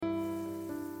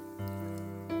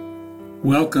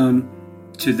Welcome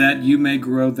to That You May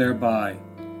Grow Thereby,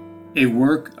 a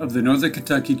work of the Northern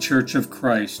Kentucky Church of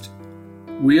Christ.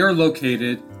 We are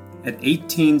located at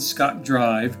 18 Scott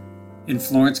Drive in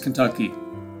Florence, Kentucky.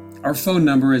 Our phone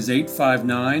number is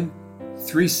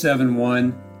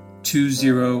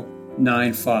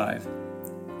 859-371-2095.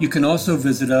 You can also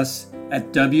visit us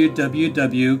at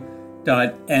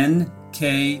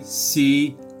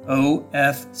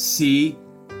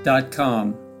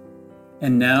www.nkcofc.com.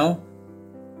 And now,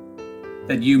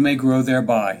 that you may grow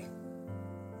thereby.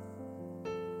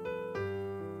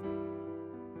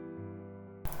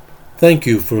 Thank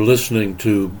you for listening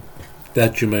to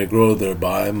That You May Grow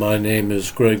Thereby. My name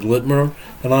is Greg Littmer,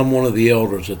 and I'm one of the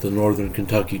elders at the Northern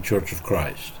Kentucky Church of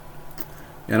Christ.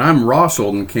 And I'm Ross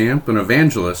Oldenkamp, an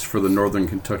evangelist for the Northern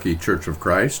Kentucky Church of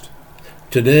Christ.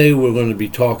 Today we're going to be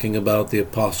talking about the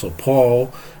Apostle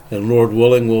Paul, and Lord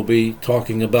willing, we'll be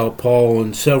talking about Paul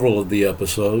in several of the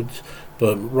episodes.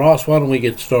 But Ross, why don't we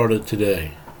get started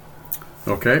today?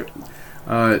 Okay.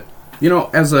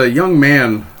 As a young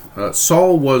man,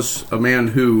 Saul was a man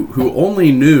who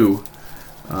only knew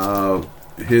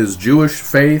his Jewish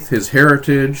faith, his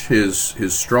heritage, his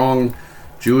strong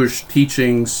Jewish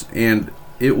teachings, and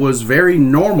it was very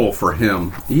normal for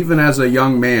him, even as a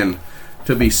young man,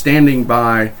 to be standing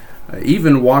by,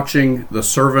 even watching the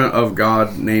servant of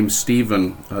God named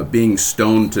Stephen being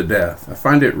stoned to death. I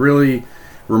find it really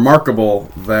remarkable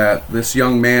that this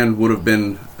young man would have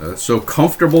been so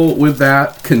comfortable with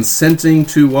that, consenting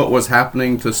to what was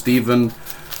happening to Stephen.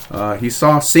 He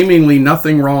saw seemingly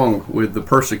nothing wrong with the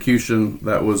persecution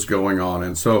that was going on.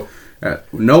 And so,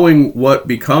 knowing what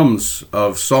becomes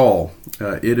of Saul,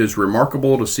 it is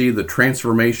remarkable to see the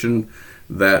transformation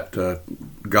that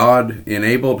God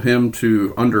enabled him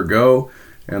to undergo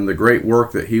and the great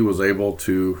work that he was able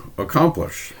to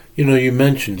accomplish. You know, you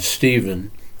mentioned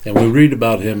Stephen. And we read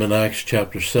about him in Acts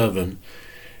chapter 7.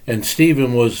 And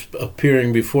Stephen was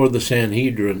appearing before the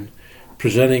Sanhedrin,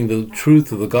 presenting the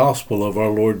truth of the gospel of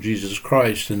our Lord Jesus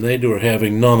Christ, and they were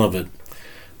having none of it.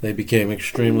 They became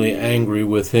extremely angry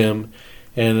with him.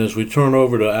 And as we turn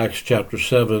over to Acts chapter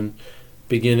 7,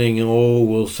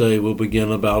 we'll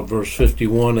begin about verse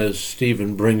 51 as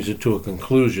Stephen brings it to a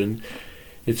conclusion.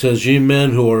 It says, "Ye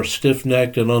men who are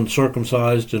stiff-necked and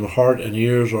uncircumcised in heart and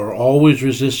ears are always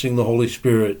resisting the Holy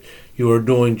Spirit. You are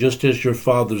doing just as your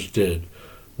fathers did.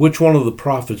 Which one of the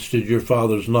prophets did your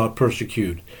fathers not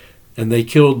persecute? And they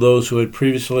killed those who had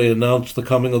previously announced the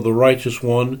coming of the righteous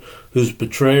one, whose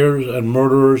betrayers and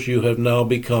murderers you have now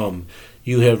become.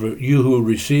 You who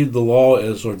received the law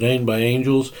as ordained by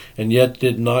angels, and yet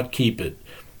did not keep it."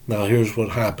 Now here's what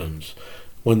happens.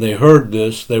 When they heard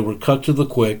this, they were cut to the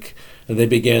quick, and they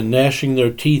began gnashing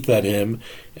their teeth at him.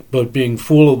 But being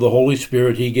full of the Holy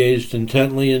Spirit, he gazed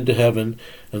intently into heaven,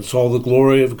 and saw the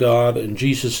glory of God, and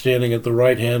Jesus standing at the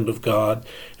right hand of God.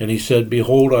 And he said,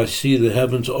 "Behold, I see the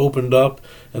heavens opened up,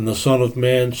 and the Son of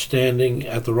Man standing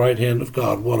at the right hand of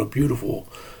God." What a beautiful,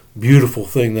 beautiful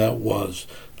thing that was.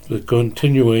 But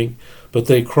continuing, "But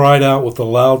they cried out with a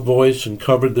loud voice, and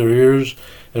covered their ears,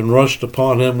 and rushed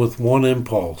upon him with one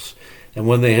impulse. And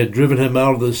when they had driven him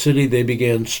out of the city, they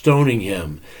began stoning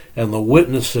him. And the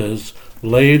witnesses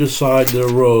laid aside their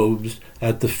robes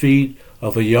at the feet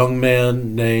of a young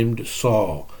man named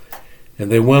Saul.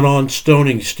 And they went on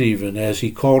stoning Stephen as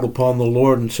he called upon the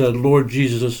Lord and said, Lord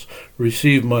Jesus,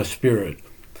 receive my spirit.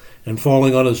 And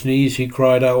falling on his knees, he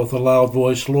cried out with a loud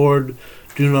voice, Lord,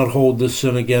 do not hold this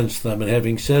sin against them. And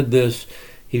having said this,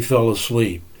 he fell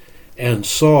asleep. And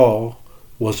Saul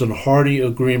was in hearty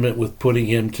agreement with putting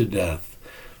him to death.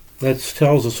 That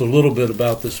tells us a little bit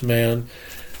about this man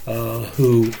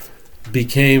who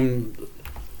became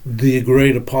the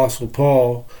great Apostle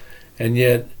Paul, and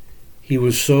yet he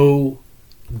was so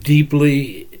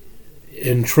deeply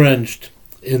entrenched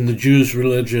in the Jews'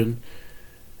 religion.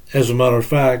 As a matter of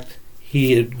fact,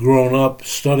 he had grown up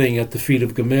studying at the feet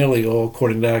of Gamaliel,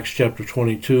 according to Acts chapter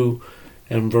 22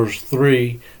 and verse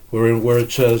 3, where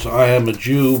it says, I am a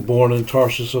Jew, born in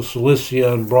Tarsus of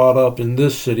Cilicia and brought up in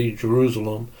this city,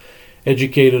 Jerusalem,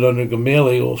 educated under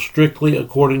Gamaliel, strictly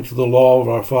according to the law of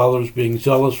our fathers, being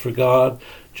zealous for God,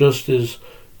 just as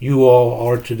you all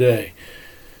are today.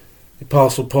 The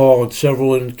Apostle Paul on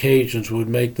several occasions would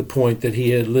make the point that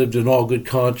he had lived in all good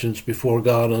conscience before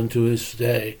God unto his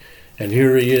day. And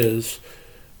here he is,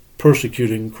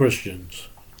 persecuting Christians.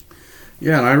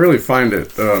 Yeah, and I really find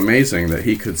it amazing that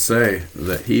he could say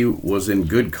that he was in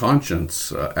good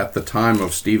conscience at the time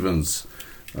of Stephen's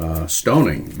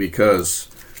stoning, because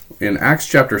in Acts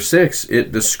chapter 6,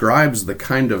 it describes the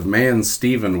kind of man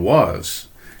Stephen was.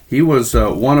 He was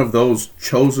one of those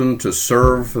chosen to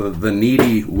serve the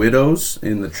needy widows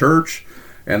in the church,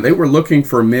 and they were looking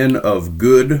for men of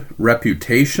good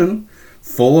reputation,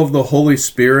 full of the Holy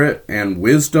Spirit and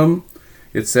wisdom.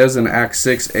 It says in Acts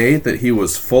 6:8 that he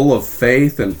was full of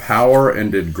faith and power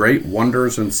and did great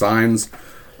wonders and signs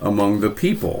among the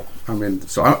people.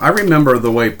 So I remember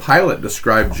the way Pilate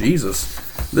described Jesus.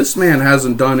 This man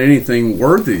hasn't done anything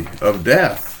worthy of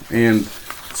death. And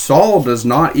Saul does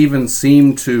not even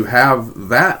seem to have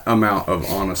that amount of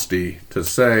honesty to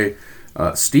say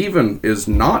Stephen is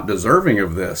not deserving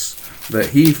of this, that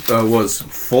he was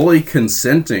fully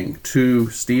consenting to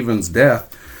Stephen's death.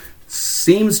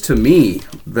 Seems to me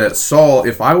that Saul,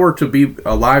 if I were to be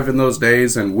alive in those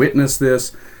days and witness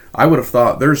this, I would have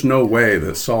thought there's no way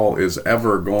that Saul is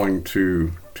ever going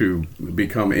to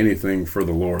become anything for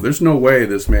the Lord. There's no way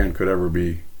this man could ever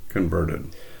be converted.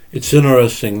 It's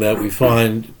interesting that we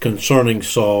find concerning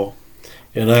Saul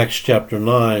in Acts chapter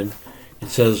 9, it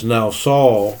says, "Now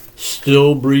Saul,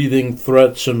 still breathing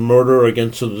threats and murder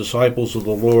against the disciples of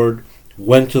the Lord,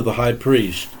 went to the high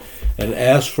priest and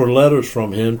asked for letters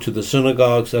from him to the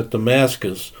synagogues at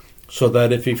Damascus, so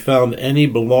that if he found any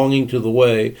belonging to the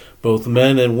way, both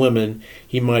men and women,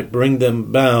 he might bring them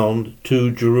bound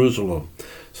to Jerusalem."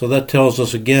 So that tells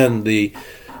us again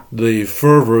the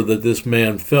fervor that this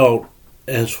man felt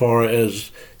as far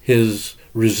as his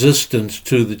resistance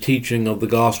to the teaching of the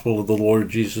gospel of the Lord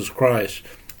Jesus Christ,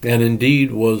 and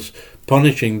indeed was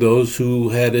punishing those who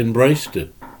had embraced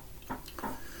it.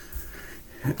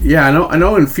 Yeah, I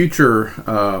know. In future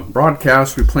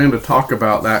broadcasts, we plan to talk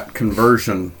about that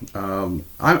conversion.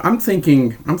 I'm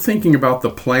thinking about the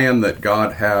plan that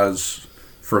God has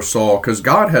for Saul, because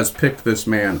God has picked this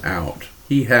man out.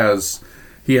 He has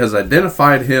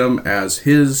identified him as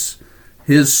his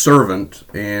servant,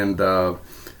 and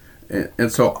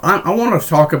so I want to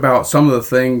talk about some of the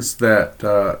things that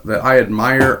I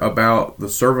admire about the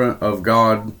servant of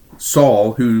God,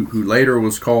 Saul, who later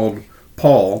was called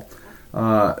Paul.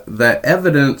 That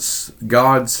evidence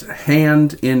God's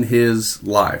hand in his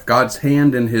life, God's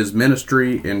hand in his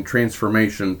ministry and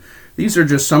transformation. These are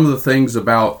just some of the things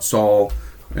about Saul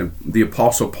and the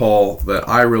Apostle Paul that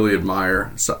I really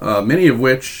admire, many of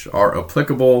which are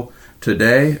applicable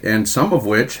today, and some of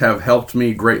which have helped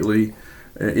me greatly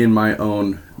in my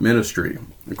own ministry.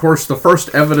 Of course, the first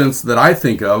evidence that I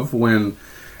think of when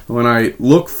I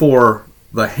look for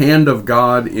the hand of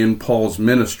God in Paul's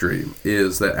ministry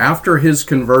is that after his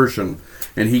conversion,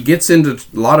 and he gets into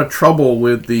a lot of trouble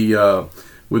with the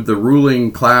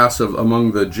ruling class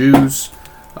among the Jews,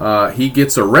 he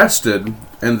gets arrested,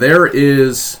 and there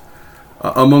is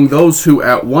among those who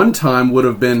at one time would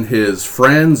have been his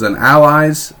friends and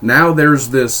allies, now there's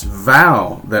this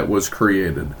vow that was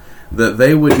created that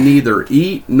they would neither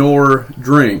eat nor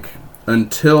drink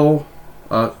until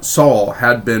Saul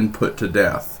had been put to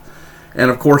death.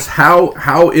 And of course,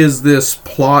 how is this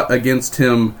plot against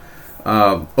him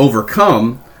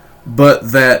overcome?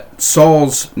 But that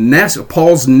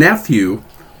Paul's nephew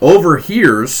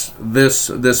overhears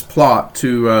this plot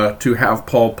to have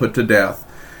Paul put to death,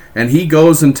 and he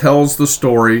goes and tells the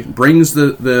story, brings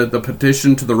the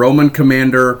petition to the Roman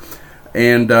commander,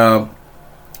 and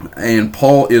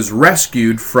Paul is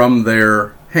rescued from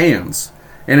their hands.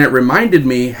 And it reminded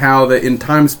me how that in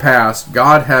times past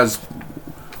God has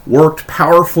worked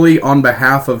powerfully on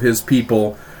behalf of his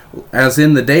people, as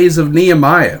in the days of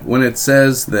Nehemiah, when it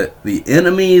says that the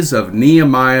enemies of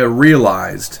Nehemiah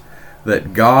realized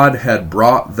that God had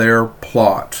brought their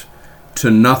plot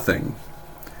to nothing.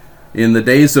 In the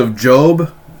days of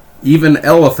Job, even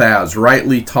Eliphaz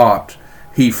rightly taught,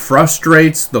 he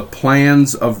frustrates the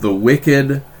plans of the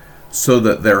wicked so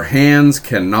that their hands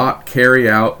cannot carry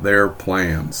out their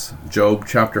plans. Job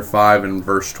chapter 5 and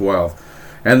verse 12.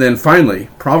 And then finally,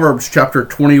 Proverbs chapter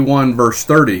 21 verse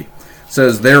 30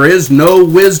 says, "There is no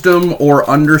wisdom or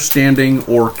understanding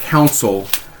or counsel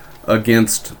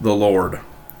against the Lord."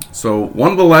 So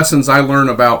one of the lessons I learn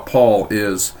about Paul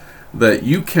is that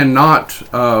you cannot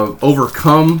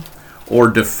overcome or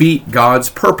defeat God's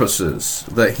purposes,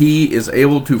 that he is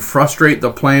able to frustrate the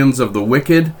plans of the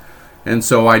wicked. And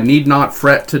so I need not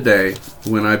fret today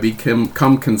when I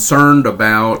become concerned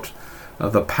about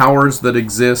the powers that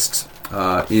exist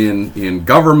in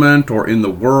government or in the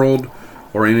world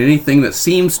or in anything that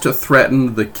seems to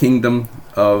threaten the kingdom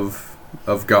of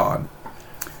God.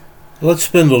 Let's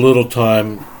spend a little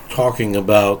time talking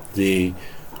about the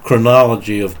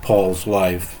chronology of Paul's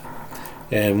life,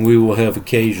 and we will have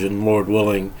occasion, Lord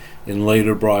willing, in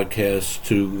later broadcasts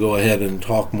to go ahead and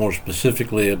talk more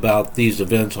specifically about these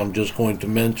events I'm just going to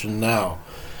mention now.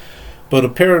 But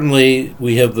apparently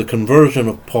we have the conversion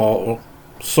of Paul,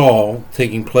 Saul,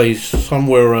 taking place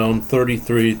somewhere around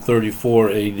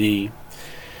 33-34 AD.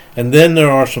 And then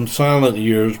there are some silent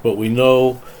years, but we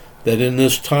know that in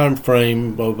this time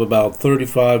frame of about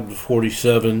 35 to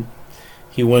 47,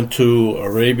 he went to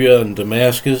Arabia and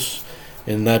Damascus.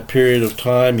 In that period of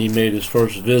time, he made his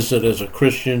first visit as a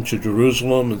Christian to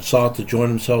Jerusalem and sought to join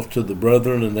himself to the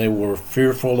brethren, and they were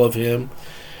fearful of him.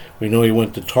 We know he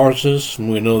went to Tarsus,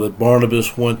 and we know that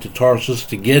Barnabas went to Tarsus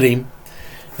to get him,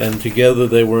 and together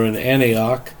they were in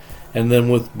Antioch. And then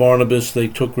with Barnabas they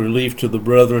took relief to the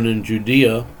brethren in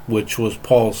Judea, which was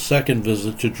Paul's second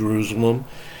visit to Jerusalem.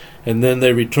 And then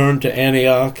they returned to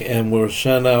Antioch and were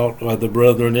sent out by the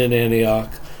brethren in Antioch,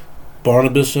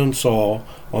 Barnabas and Saul,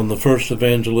 on the first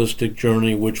evangelistic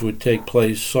journey, which would take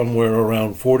place somewhere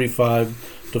around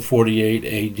 45 to 48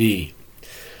 AD.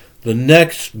 The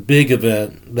next big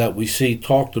event that we see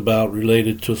talked about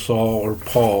related to Saul or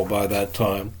Paul by that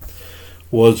time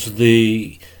was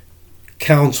the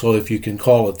council, if you can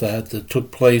call it that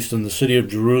took place in the city of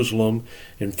Jerusalem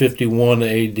in 51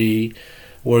 AD,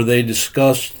 where they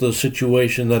discussed the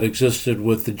situation that existed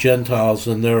with the Gentiles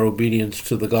and their obedience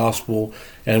to the gospel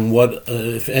and what,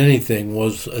 if anything,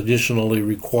 was additionally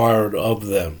required of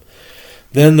them.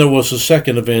 Then there was a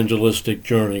second evangelistic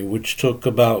journey, which took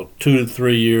about 2 to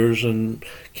 3 years and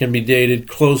can be dated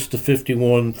close to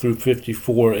 51 through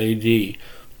 54 AD.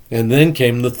 And then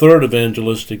came the third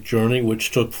evangelistic journey, which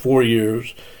took 4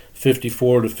 years,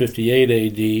 54 to 58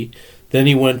 AD. Then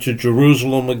he went to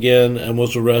Jerusalem again and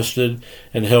was arrested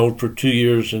and held for 2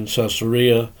 years in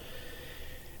Caesarea.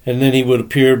 And then he would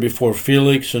appear before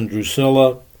Felix and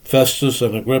Drusilla, Festus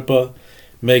and Agrippa,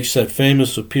 makes that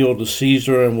famous appeal to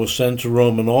Caesar, and was sent to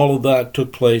Rome. And all of that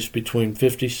took place between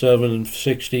 57 and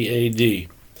 60 AD.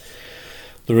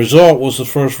 The result was the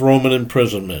first Roman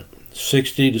imprisonment.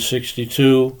 60 to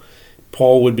 62,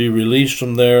 Paul would be released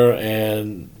from there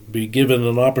and be given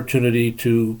an opportunity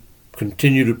to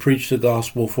continue to preach the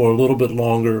gospel for a little bit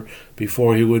longer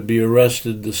before he would be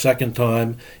arrested the second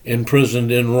time,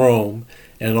 imprisoned in Rome,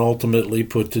 and ultimately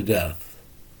put to death.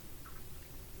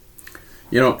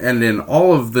 You know, and in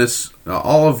all of this,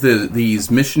 these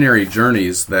missionary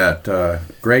journeys that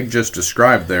Greg just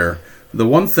described there, the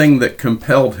one thing that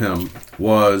compelled him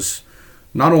was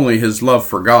not only his love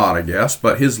for God, I guess,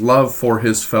 but his love for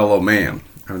his fellow man.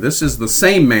 I mean, this is the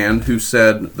same man who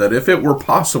said that if it were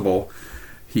possible,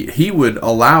 he would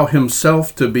allow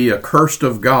himself to be accursed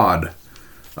of God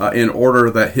in order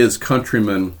that his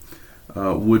countrymen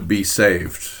would be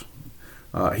saved.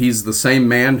 He's the same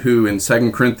man who in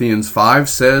 2 Corinthians 5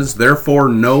 says, "Therefore,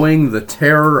 knowing the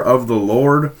terror of the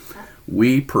Lord,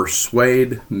 we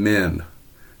persuade men,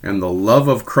 and the love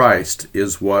of Christ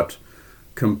is what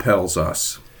compels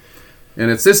us."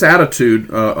 And it's this attitude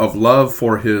of love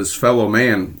for his fellow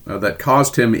man that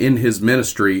caused him in his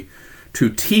ministry to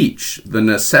teach the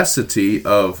necessity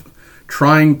of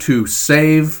trying to,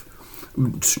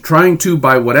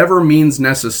 by whatever means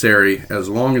necessary, as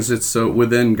long as it's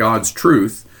within God's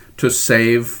truth, to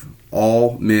save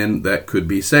all men that could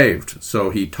be saved.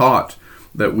 So he taught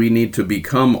that we need to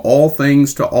become all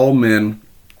things to all men,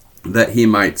 that he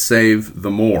might save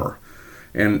the more.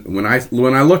 And when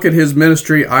I look at his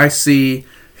ministry, I see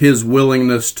his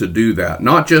willingness to do that.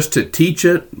 Not just to teach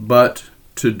it, but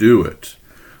to do it.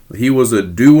 He was a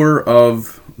doer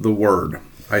of the word.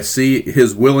 I see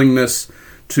his willingness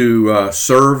to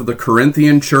serve the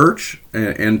Corinthian church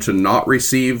and to not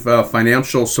receive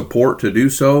financial support to do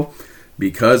so,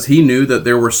 because he knew that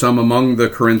there were some among the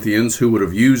Corinthians who would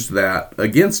have used that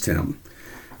against him.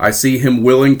 I see him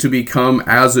willing to become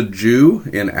as a Jew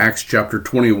in Acts chapter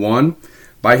 21,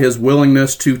 by his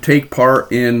willingness to take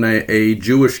part in a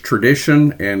Jewish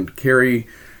tradition and carry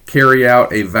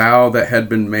out a vow that had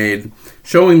been made,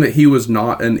 showing that he was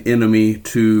not an enemy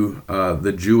to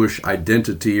the Jewish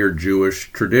identity or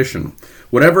Jewish tradition.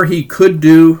 Whatever he could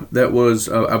do that was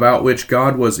about which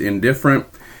God was indifferent,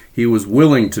 he was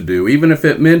willing to do, even if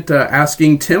it meant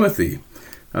asking Timothy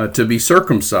to be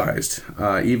circumcised,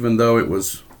 even though it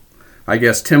was, I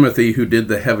guess, Timothy who did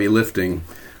the heavy lifting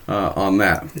on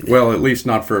that. Well, at least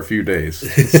not for a few days.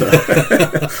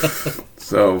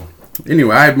 So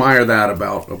anyway, I admire that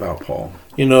about Paul.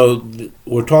 You know,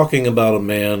 we're talking about a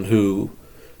man who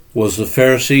was the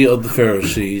Pharisee of the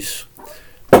Pharisees,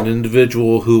 an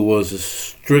individual who was a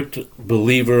strict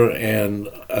believer and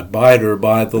abider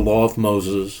by the law of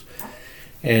Moses,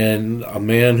 and a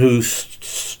man who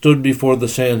stood before the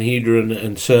Sanhedrin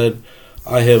and said,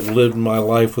 "I have lived my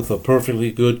life with a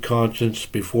perfectly good conscience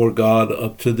before God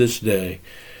up to this day."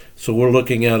 So we're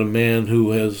looking at a man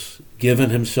who has given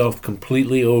himself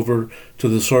completely over to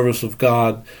the service of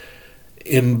God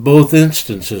in both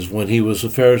instances, when he was a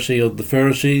Pharisee of the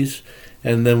Pharisees,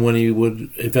 and then when he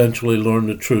would eventually learn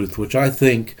the truth, which I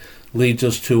think leads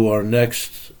us to our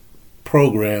next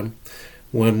program,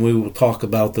 when we will talk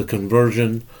about the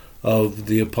conversion of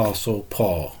the Apostle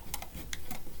Paul.